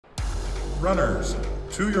Runners,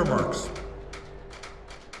 to your marks.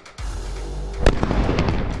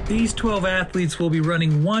 These 12 athletes will be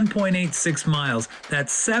running 1.86 miles.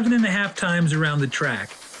 That's 7.5 times around the track.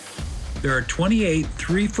 There are 28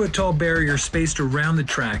 3-foot-tall barriers spaced around the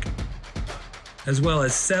track, as well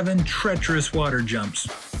as 7 treacherous water jumps.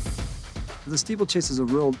 The steeplechase is a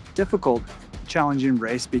real difficult, challenging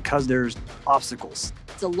race because there's obstacles.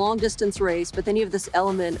 It's a long distance race, but then you have this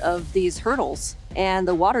element of these hurdles and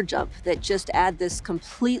the water jump that just add this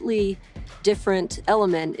completely different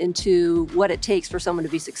element into what it takes for someone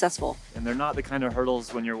to be successful. And they're not the kind of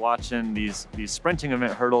hurdles when you're watching these sprinting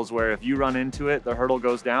event hurdles where if you run into it, the hurdle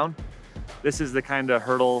goes down. This is the kind of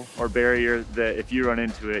hurdle or barrier that if you run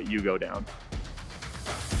into it, you go down.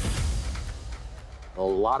 A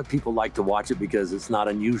lot of people like to watch it because it's not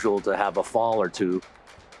unusual to have a fall or two.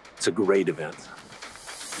 It's a great event.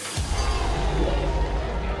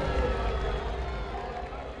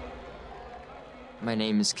 My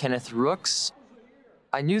name is Kenneth Rooks.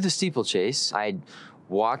 I knew the steeplechase. I'd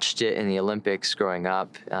watched it in the Olympics growing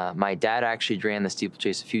up. My dad actually ran the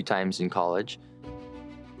steeplechase a few times in college.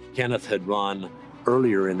 Kenneth had run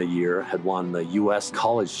earlier in the year, had won the U.S.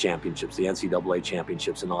 college championships, the NCAA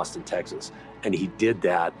championships in Austin, Texas. And he did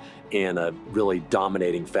that in a really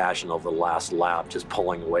dominating fashion over the last lap, just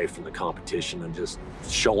pulling away from the competition and just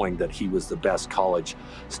showing that he was the best college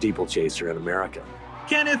steeplechaser in America.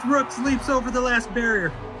 Kenneth Rooks leaps over the last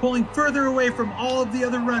barrier, pulling further away from all of the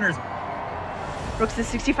other runners. Rooks is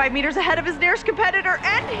 65 meters ahead of his nearest competitor,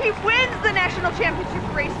 and he wins the national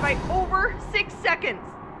championship race by over 6 seconds.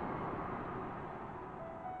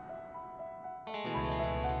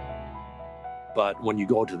 But when you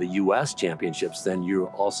go to the U.S. championships, then you're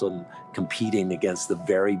also competing against the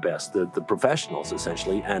very best, the professionals,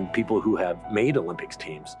 essentially, and people who have made Olympics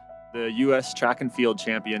teams. The U.S. Track and Field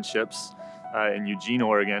Championships in Eugene,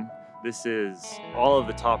 Oregon. This is all of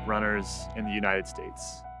the top runners in the United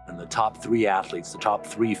States. And the top 3 athletes, the top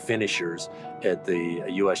 3 finishers at the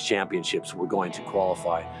U.S. championships were going to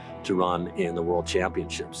qualify to run in the World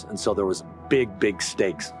Championships. And so there was big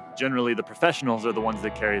stakes. Generally, the professionals are the ones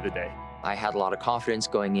that carry the day. I had a lot of confidence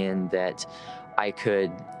going in that I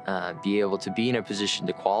could be able to be in a position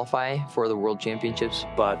to qualify for the World Championships.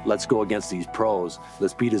 But let's go against these pros.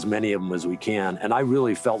 Let's beat as many of them as we can. And I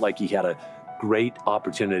really felt like he had a great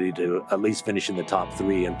opportunity to at least finish in the top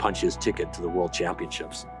 3 and punch his ticket to the World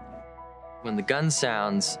Championships. When the gun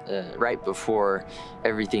sounds right before,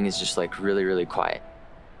 everything is just like really quiet.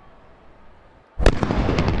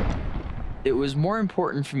 It was more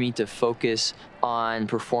important for me to focus on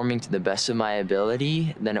performing to the best of my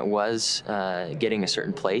ability than it was getting a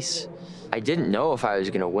certain place. I didn't know if I was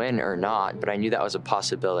going to win or not, but I knew that was a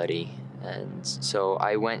possibility. And so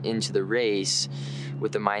I went into the race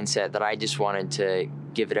with the mindset that I just wanted to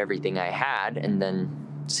give it everything I had and then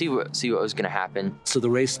see what was going to happen. So the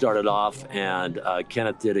race started off, and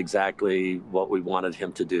Kenneth did exactly what we wanted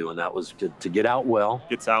him to do, and that was to get out well.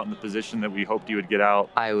 Gets out in the position that we hoped he would get out.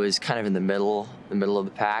 I was kind of in the middle of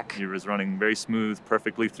the pack. He was running very smooth,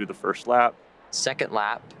 perfectly through the first lap. Second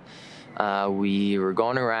lap, we were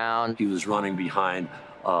going around. He was running behind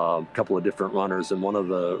a couple of different runners, and one of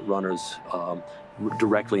the runners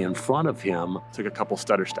directly in front of him took a couple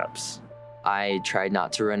stutter steps. I tried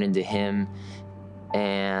not to run into him,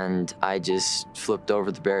 and I just flipped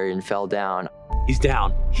over the barrier and fell down. He's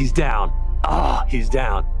down, he's down, he's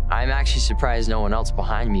down. I'm actually surprised no one else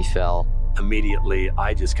behind me fell. Immediately,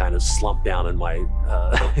 I just kind of slumped down in my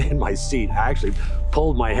in my seat. I actually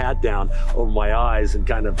pulled my hat down over my eyes and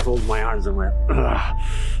kind of pulled my arms and went,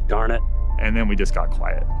 darn it. And then we just got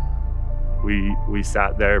quiet. We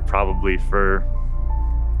sat there probably for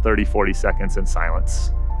 30, 40 seconds in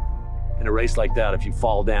silence. In a race like that, if you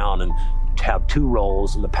fall down and have 2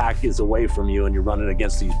 rolls and the pack is away from you and you're running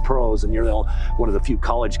against these pros and you're one of the few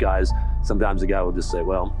college guys, sometimes the guy will just say,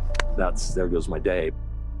 well, there goes my day.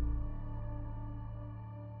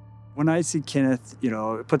 When I see Kenneth,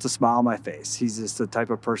 it puts a smile on my face. He's just the type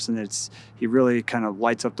of person he really kind of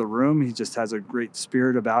lights up the room. He just has a great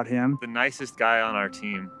spirit about him. The nicest guy on our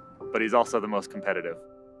team, but he's also the most competitive.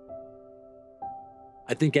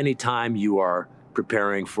 I think anytime you are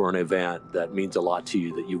preparing for an event that means a lot to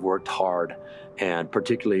you, that you've worked hard, and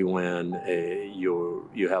particularly when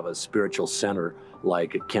you have a spiritual center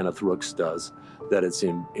like Kenneth Rooks does, that it's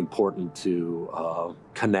important to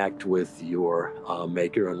connect with your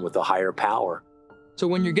maker and with a higher power. So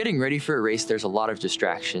when you're getting ready for a race, there's a lot of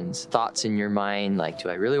distractions, thoughts in your mind, like, do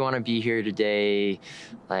I really want to be here today?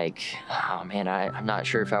 Like, oh man, I'm not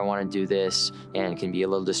sure if I want to do this, and it can be a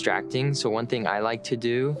little distracting. So one thing I like to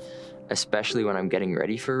do especially when I'm getting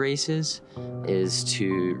ready for races, is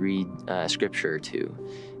to read scripture too.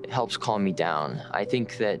 It helps calm me down. I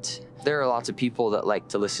think that there are lots of people that like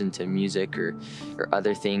to listen to music or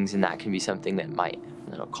other things, and that can be something that might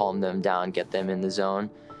calm them down, get them in the zone,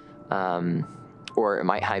 or it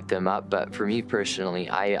might hype them up. But for me personally,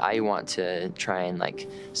 I want to try and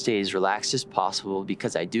stay as relaxed as possible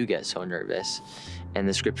because I do get so nervous, and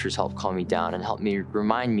the scriptures help calm me down and help me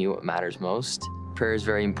remind me what matters most. Prayer is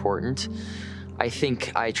very important. I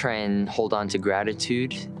think I try and hold on to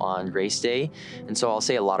gratitude on race day, and so I'll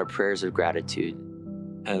say a lot of prayers of gratitude.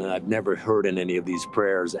 And I've never heard in any of these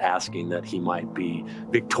prayers asking that he might be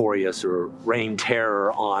victorious or rain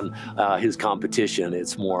terror on his competition.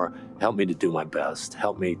 It's more, help me to do my best.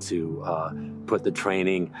 Help me to put the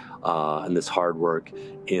training and this hard work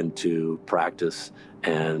into practice,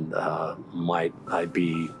 and might I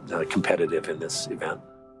be competitive in this event.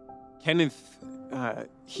 Kenneth,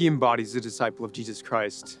 he embodies the disciple of Jesus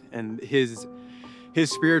Christ, and his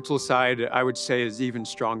spiritual side, I would say, is even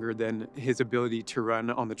stronger than his ability to run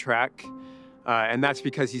on the track. And that's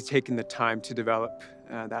because he's taken the time to develop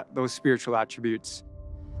those spiritual attributes.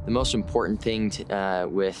 The most important thing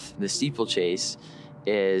with the steeplechase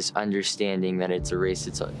is understanding that it's a race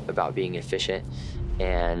that's about being efficient.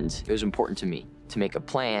 And it was important to me to make a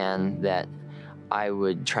plan that I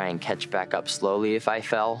would try and catch back up slowly if I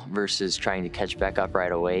fell versus trying to catch back up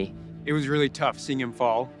right away. It was really tough seeing him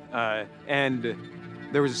fall. And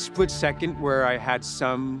there was a split second where I had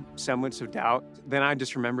some semblance of doubt. Then I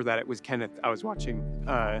just remember that it was Kenneth I was watching.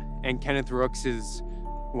 And Kenneth Rooks is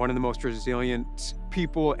one of the most resilient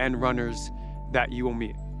people and runners that you will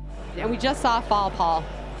meet. And we just saw a fall, Paul.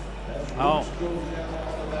 Oh.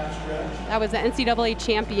 That was the NCAA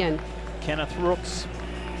champion. Kenneth Rooks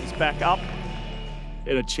is back up.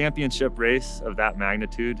 In a championship race of that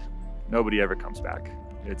magnitude, nobody ever comes back.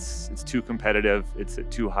 It's too competitive, it's at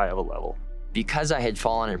too high of a level. Because I had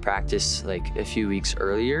fallen in practice a few weeks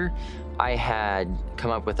earlier, I had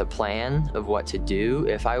come up with a plan of what to do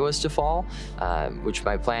if I was to fall, which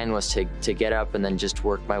my plan was to get up and then just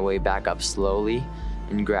work my way back up slowly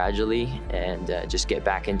and gradually and just get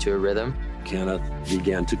back into a rhythm. Kenneth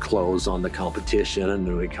began to close on the competition,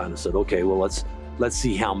 and we kind of said, okay, well, let's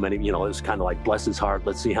see how many, it was kind of like, bless his heart,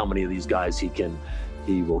 let's see how many of these guys he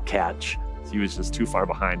will catch. He was just too far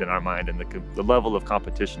behind in our mind, and the level of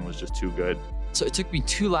competition was just too good. So it took me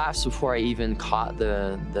 2 laps before I even caught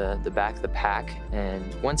the back of the pack. And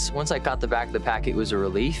once I caught the back of the pack, it was a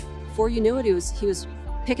relief. Before you knew it, he was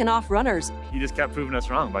picking off runners. He just kept proving us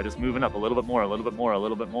wrong by just moving up a little bit more, a little bit more, a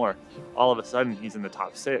little bit more. All of a sudden, he's in the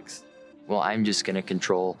top 6. Well, I'm just gonna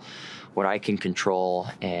control what I can control,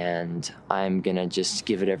 and I'm gonna just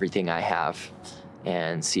give it everything I have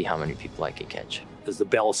and see how many people I can catch. As the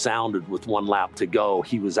bell sounded with 1 lap to go,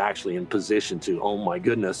 he was actually in position to, oh my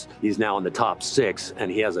goodness, he's now in the top 6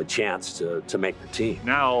 and he has a chance to make the team.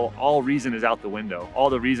 Now, all reason is out the window.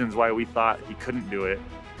 All the reasons why we thought he couldn't do it,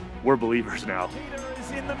 we're believers now. Peter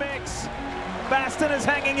is in the mix. Baston is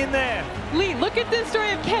hanging in there. Lee, look at this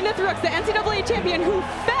story of Kenneth Rooks, the NCAA champion who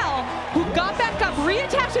fell, who got back up,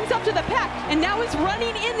 reattached himself to the pack, and now is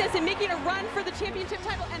running in this and making a run for the championship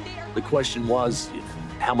title. And they are... The question was,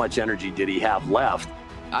 how much energy did he have left?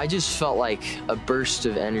 I just felt like a burst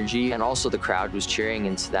of energy, and also the crowd was cheering,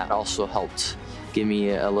 and so that also helped give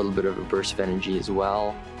me a little bit of a burst of energy as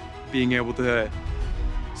well. Being able to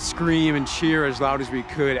scream and cheer as loud as we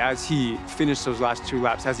could as he finished those last 2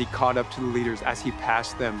 laps, as he caught up to the leaders, as he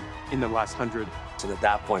passed them in the last 100. And at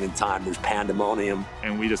that point in time, there's pandemonium.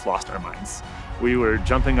 And we just lost our minds. We were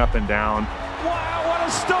jumping up and down. Wow, what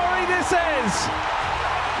a story this is!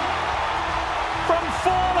 From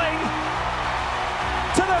falling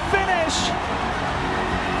to the finish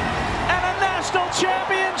and a national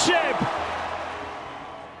championship!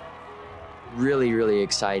 Really, really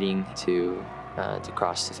exciting to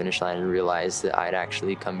cross the finish line and realize that I'd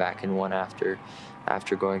actually come back and won after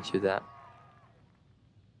going through that.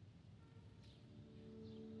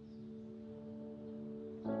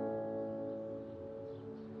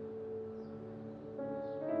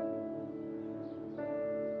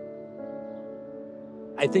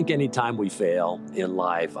 I think anytime we fail in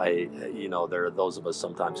life, there are those of us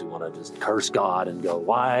sometimes who want to just curse God and go,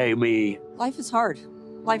 why me? Life is hard.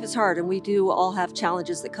 Life is hard, and we do all have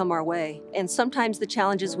challenges that come our way. And sometimes the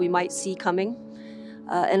challenges we might see coming,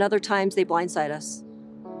 and other times they blindside us.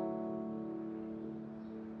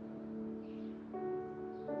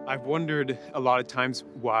 I've wondered a lot of times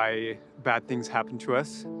why bad things happen to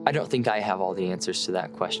us. I don't think I have all the answers to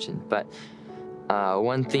that question, but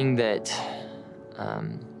one thing that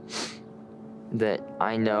that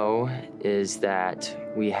I know is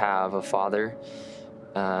that we have a Father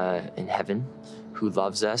in heaven who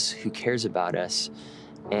loves us, who cares about us.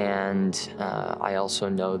 And I also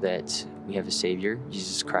know that we have a Savior,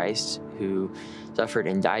 Jesus Christ, who suffered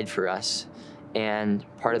and died for us. And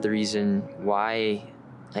part of the reason why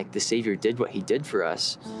the Savior did what he did for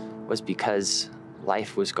us was because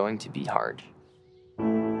life was going to be hard.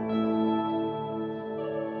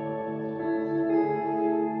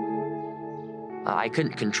 I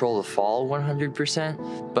couldn't control the fall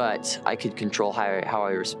 100%, but I could control how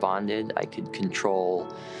I responded. I could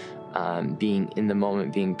control being in the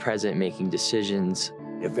moment, being present, making decisions.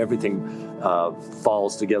 If everything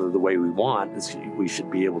falls together the way we want, we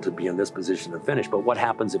should be able to be in this position to finish. But what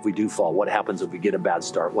happens if we do fall? What happens if we get a bad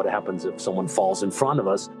start? What happens if someone falls in front of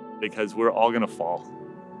us? Because we're all going to fall.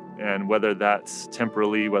 And whether that's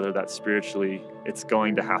temporally, whether that's spiritually, it's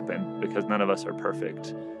going to happen because none of us are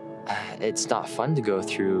perfect. It's not fun to go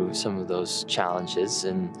through some of those challenges,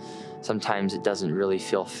 and sometimes it doesn't really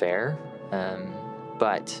feel fair.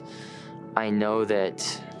 But I know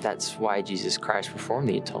that that's why Jesus Christ performed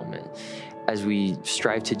the atonement. As we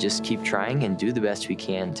strive to just keep trying and do the best we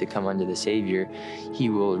can to come unto the Savior, he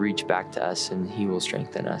will reach back to us and he will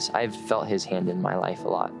strengthen us. I've felt his hand in my life a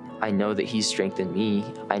lot. I know that he's strengthened me.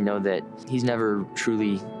 I know that he's never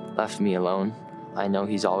truly left me alone. I know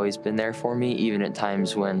he's always been there for me, even at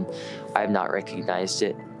times when I have not recognized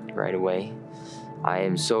it right away. I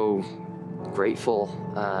am so grateful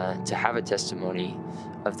to have a testimony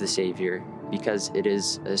of the Savior, because it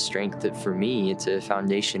is a strength that for me, it's a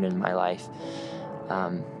foundation in my life.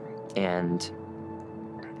 And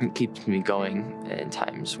it keeps me going in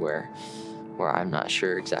times where I'm not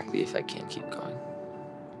sure exactly if I can keep going.